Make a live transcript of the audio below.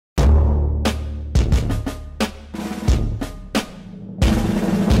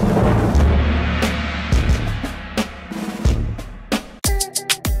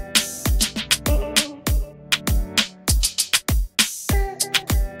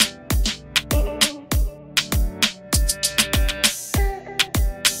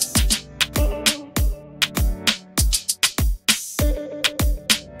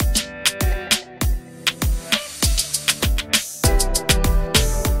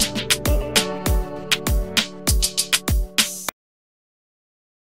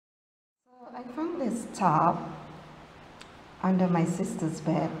this top under my sister's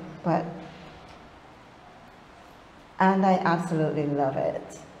bed, and I absolutely love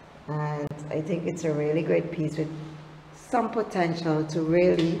it. And I think it's a really great piece with some potential to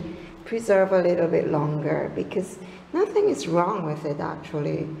really preserve a little bit longer, because nothing is wrong with it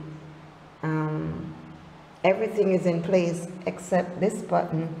actually. Everything is in place except this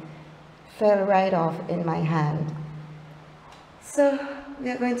button fell right off in my hand. So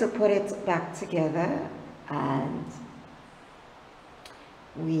we are going to put it back together and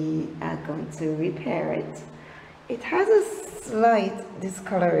we are going to repair it. It has a slight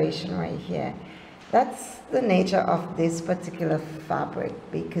discoloration right here. That's the nature of this particular fabric,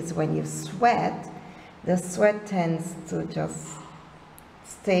 because when you sweat, the sweat tends to just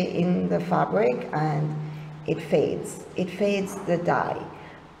stay in the fabric and it fades the dye.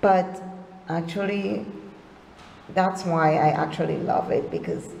 But actually, that's why I actually love it,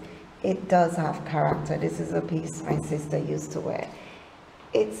 because it does have character. This is a piece my sister used to wear.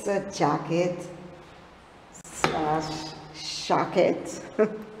 It's a jacket slash shacket.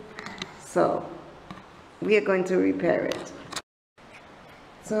 So we are going to repair it.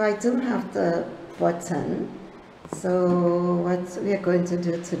 So I do have the button. So what we are going to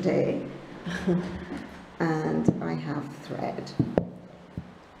do today, and I have thread,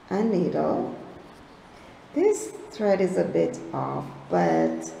 a needle. This thread is a bit off,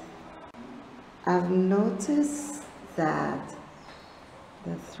 but I've noticed that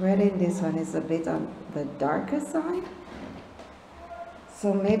the thread in this one is a bit on the darker side.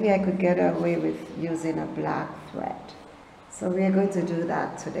 So maybe I could get away with using a black thread. So we are going to do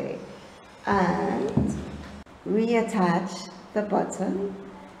that today. And reattach the button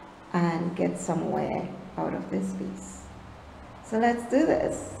and get some wear out of this piece. So let's do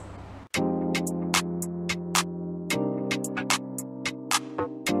this.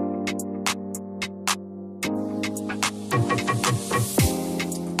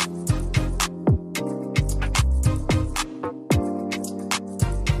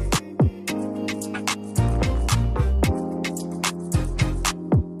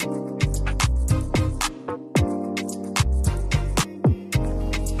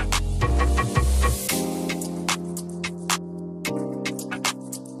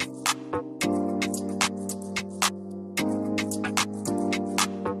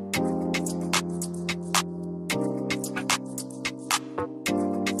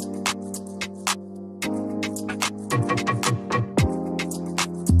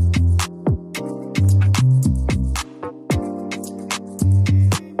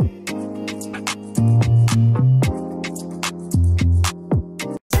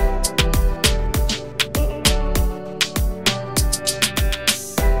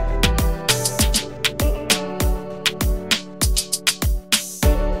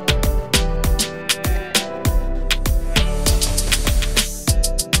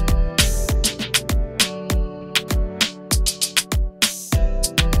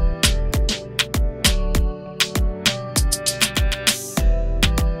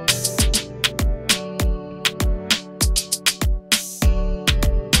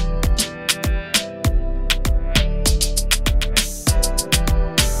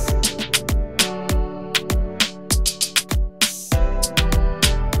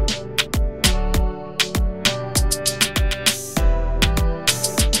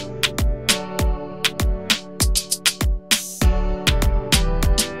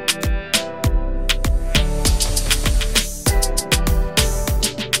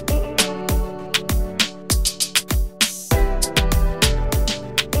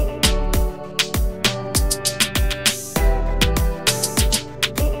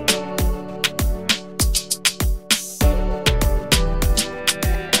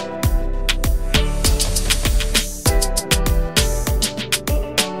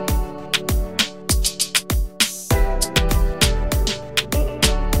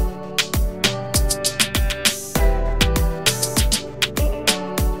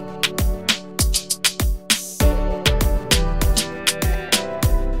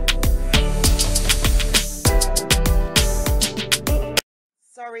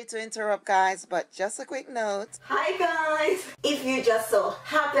 Sorry to interrupt guys, but just a quick note. Hi guys! If you just so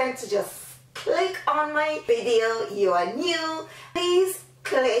happen to just click on my video, you are new, please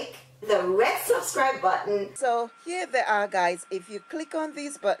click the red subscribe button. So here they are guys. If you click on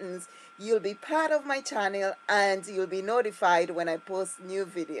these buttons, you'll be part of my channel and you'll be notified when I post new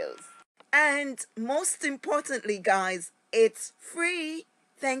videos. And most importantly guys, it's free.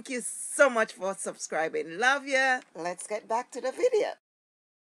 Thank you so much for subscribing. Love ya. Let's get back to the video.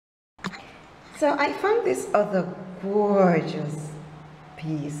 So I found this other gorgeous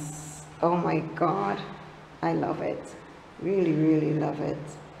piece Oh my God, I love it. Really, really love it.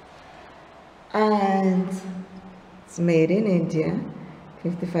 And it's made in India,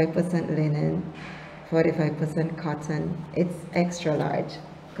 55% linen, 45% cotton. It's extra large.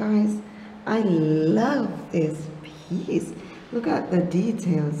 Guys, I love this piece. Look at the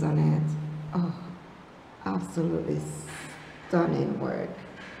details on it. Oh, absolutely stunning work.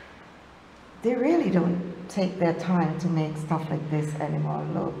 They really don't take their time to make stuff like this anymore.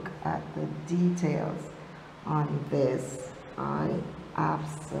 Look at the details on this. I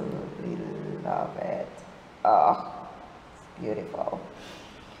absolutely love it. Oh, it's beautiful.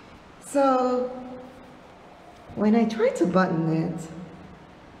 So when I try to button it,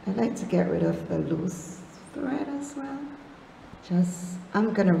 I like to get rid of the loose thread as well.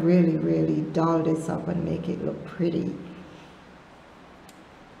 I'm gonna really doll this up and make it look pretty.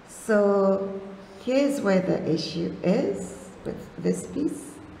 So here's where the issue is with this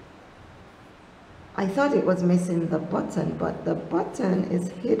piece. I thought it was missing the button, but the button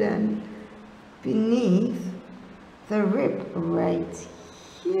is hidden beneath the rib right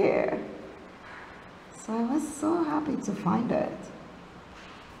here. So I was so happy to find it.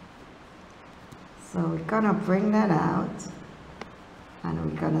 So we're gonna bring that out and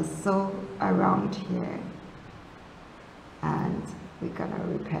we're gonna sew around here and we're gonna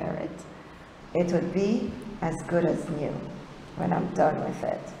repair it. It would be as good as new when I'm done with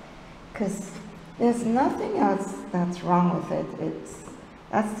it, because there's nothing else that's wrong with it.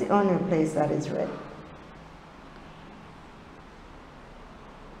 That's the only place that is red.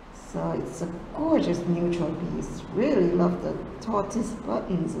 So it's a gorgeous neutral piece. Really love the tortoise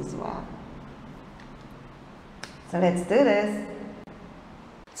buttons as well. So let's do this.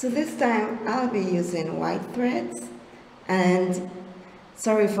 So this time I'll be using white threads, and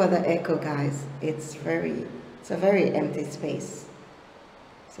sorry for the echo, guys. It's a very empty space.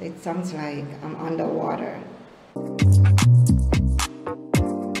 So it sounds like I'm underwater.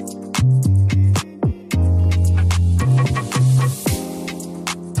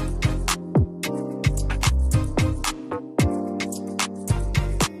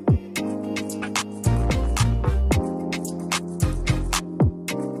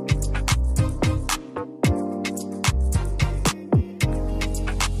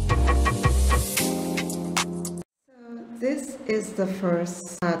 This is the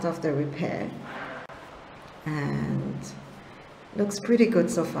first part of the repair and looks pretty good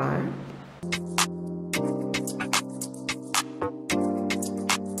so far.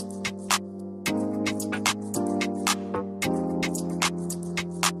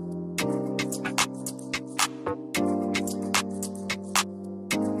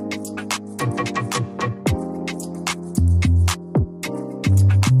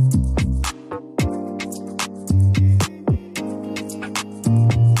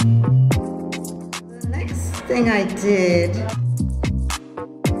 Thing I did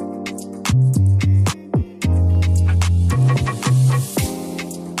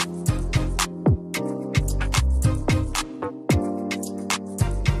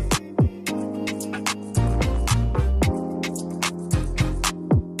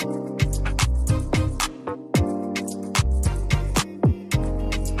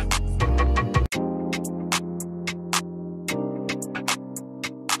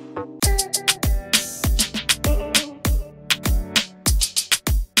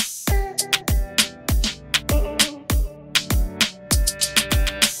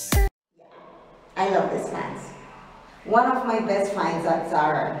I love this pants. One of my best finds at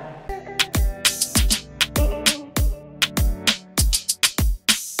Zara.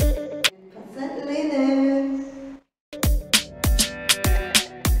 Linen.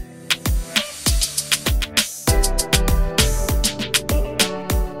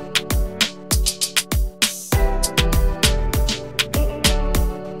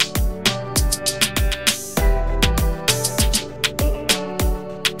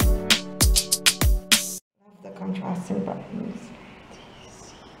 Contrasting buttons.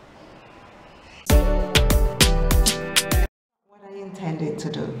 What I intended to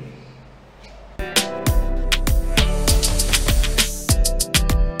do.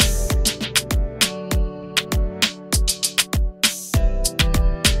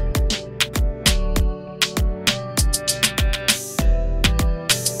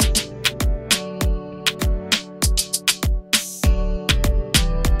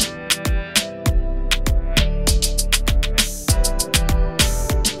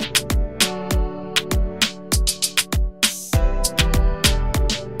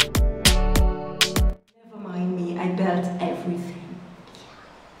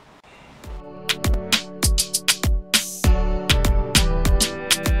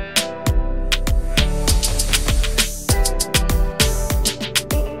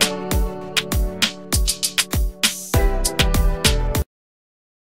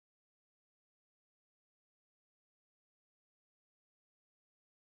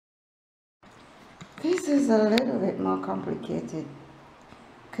 This is a little bit more complicated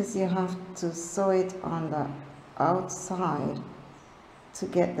because you have to sew it on the outside to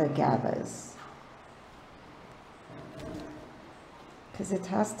get the gathers, because it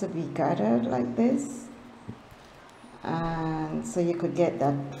has to be gathered like this, and so you could get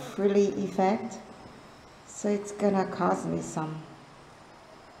that frilly effect. So it's gonna cause me some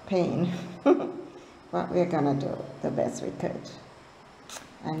pain but we're gonna do the best we could,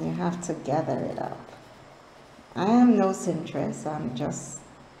 and you have to gather it up. I am no seamstress, I'm just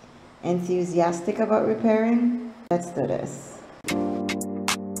enthusiastic about repairing. Let's do this.